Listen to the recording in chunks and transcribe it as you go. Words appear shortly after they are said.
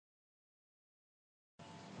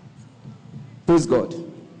Praise God.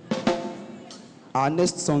 Our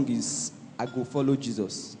next song is I Go Follow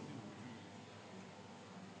Jesus.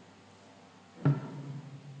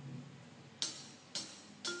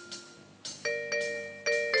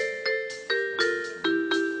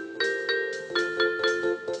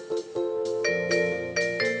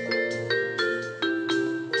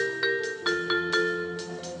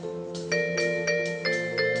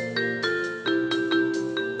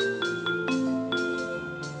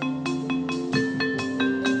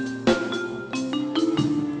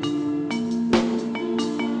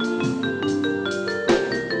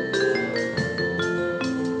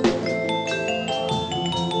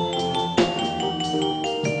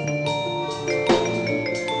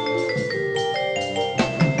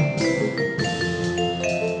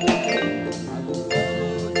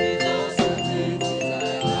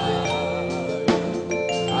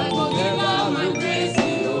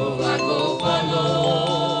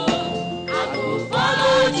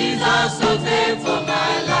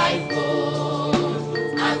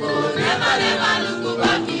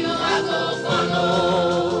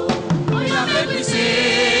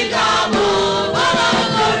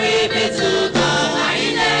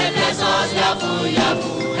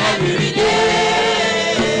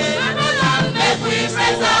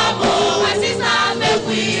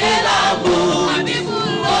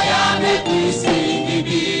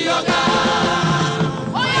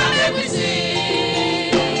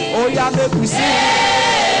 Make we sing,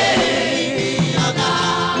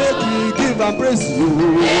 make we give and praise you.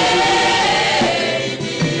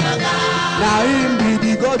 Now him be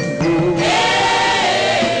the God you.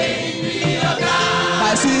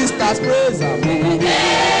 My sisters praise him.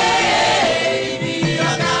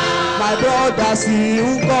 My brothers see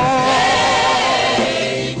you God.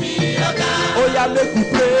 Oh yeah, make we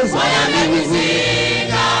praise him. Oh yeah, make we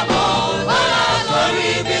sing.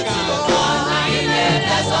 Glory be to God.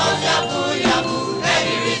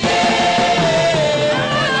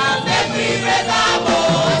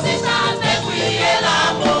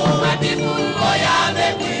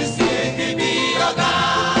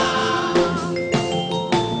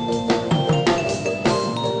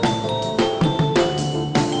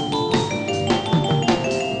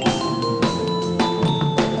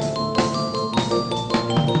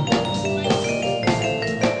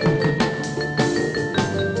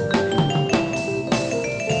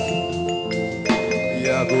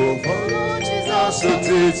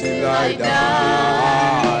 Till I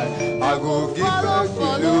die, I go give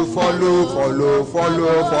follow.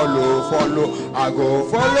 I go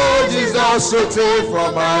follow Jesus to take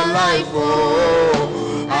from my life.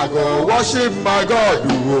 Oh, I go worship my God.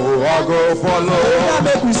 Oh, I go follow. Oh,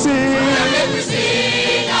 make we sing. Make we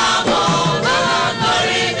sing.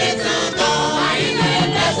 Glory be to God. My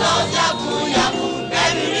name is Yaku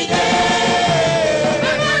every day.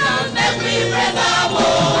 Make we praise our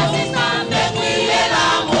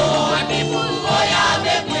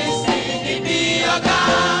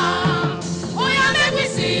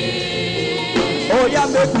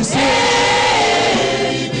make we sing.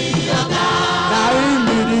 Now him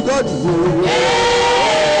be the God.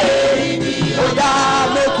 Oh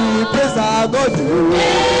yeah, make we praise our God.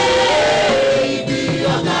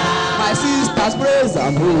 My sisters praise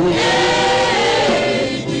him.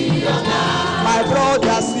 My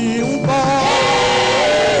brothers sing God.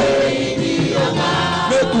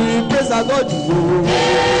 Make we praise our God.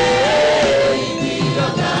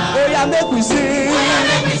 Oh yeah, make we sing.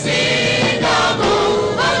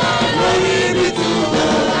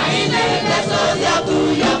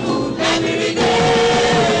 Every day.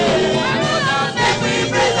 Make we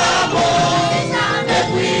praise our God.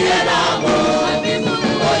 Make we hail our God.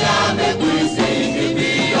 Oh yeah, make we sing it be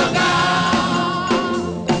your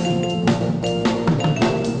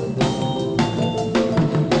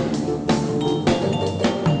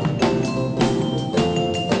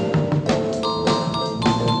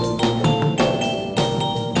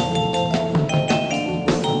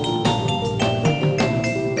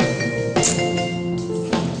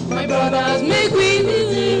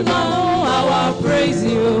praise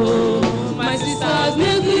you. My sisters,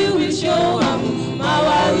 make we show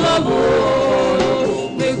our love.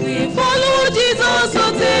 Make we follow Jesus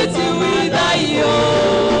so till we die.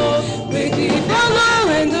 Make we follow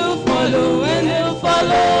and follow and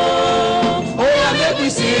follow. Oh yeah, make we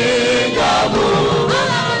sing.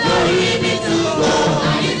 Glory be to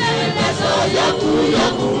God.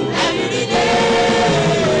 Every day.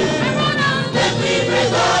 Make we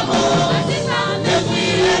praise our God. Make we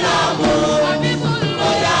hail our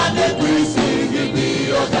God. Make we sing it be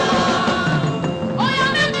your God. Oh yeah,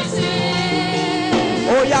 make we sing.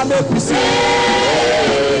 Oh yeah, make we sing.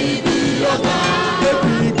 Be your Make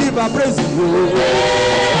we give a praise to you.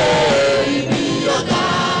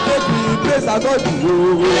 Make we praise our God to you.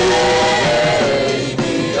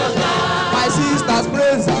 My sisters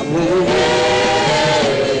praise our God.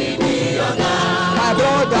 My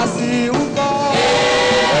brothers sing God.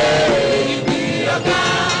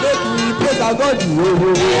 Make we praise our God to you.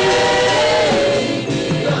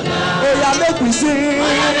 Oh yeah, make we sing. Oh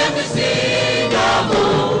yeah, make we sing.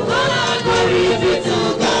 Glory be to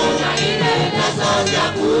God. That's all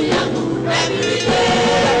Yaku every day.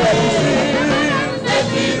 Make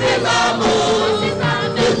we praise our God.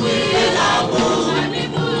 Make we praise our God.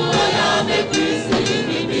 Oh yeah, make we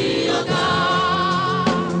sing. Be your God.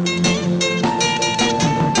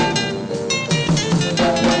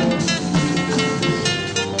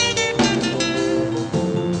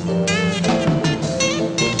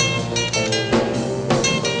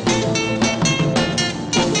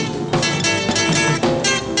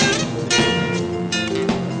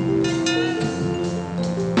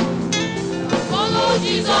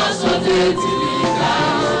 Jesus was a tiliga.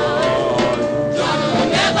 John will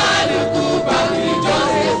never look back, he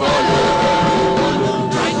just follow.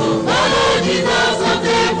 I go follow Jesus was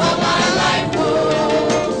for my life.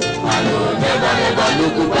 I will never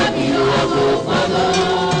look back, you will go follow.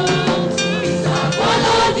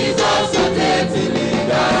 Follow Jesus was a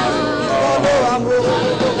tiliga. John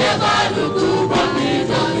will never look back, he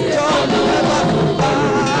just follow.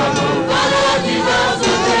 Follow Jesus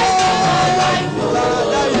was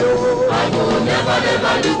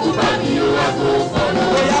never look back, you are go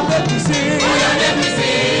follow. Oh yeah, make me sing. Oh yeah, make me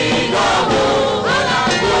sing. Oh,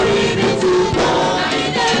 glory be to God.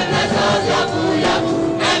 Bless us, Yaku,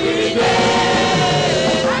 every day.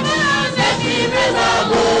 Make me praise our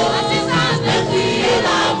God. Make me hail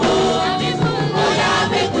our God. Oh yeah,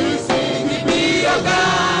 make me sing. Be your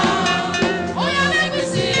God. Oh yeah, make me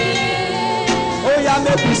sing. Oh yeah,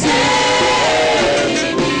 make me sing.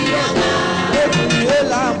 Be your God. Make me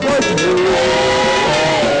hail our God.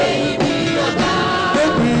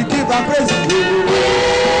 Praise you.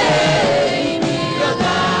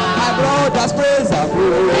 My brothers praise the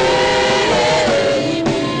Lord.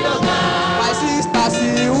 My sisters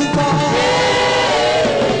sing God.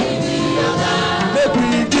 Make we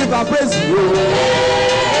give a praise you.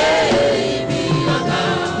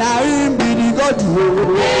 Now him be the God.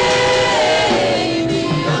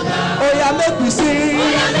 Oh yeah, make we sing. Oh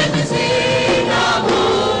yeah, make we sing.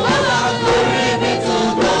 Glory be to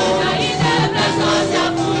God. Bless us,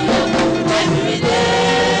 Yaku. Every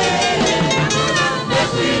day,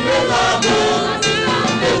 make we praise our God,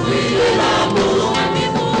 make we hail our God.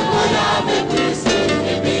 Oh yeah, make we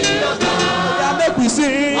sing, be your God. Oh yeah, make we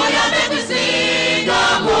sing. Oh yeah, make we sing,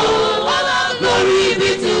 our God. Glory be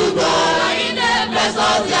to God. Bless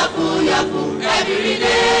us, Yaku, every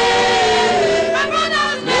day. My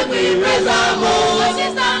brothers, make we praise our God, my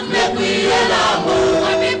sisters, make we hail our God.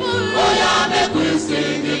 My people, oh yeah, make we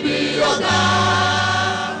sing, be your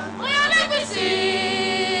God. Oh yeah, make we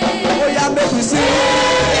sing. Oh yeah, make we sing.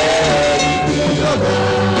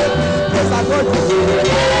 Praise our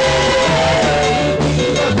God.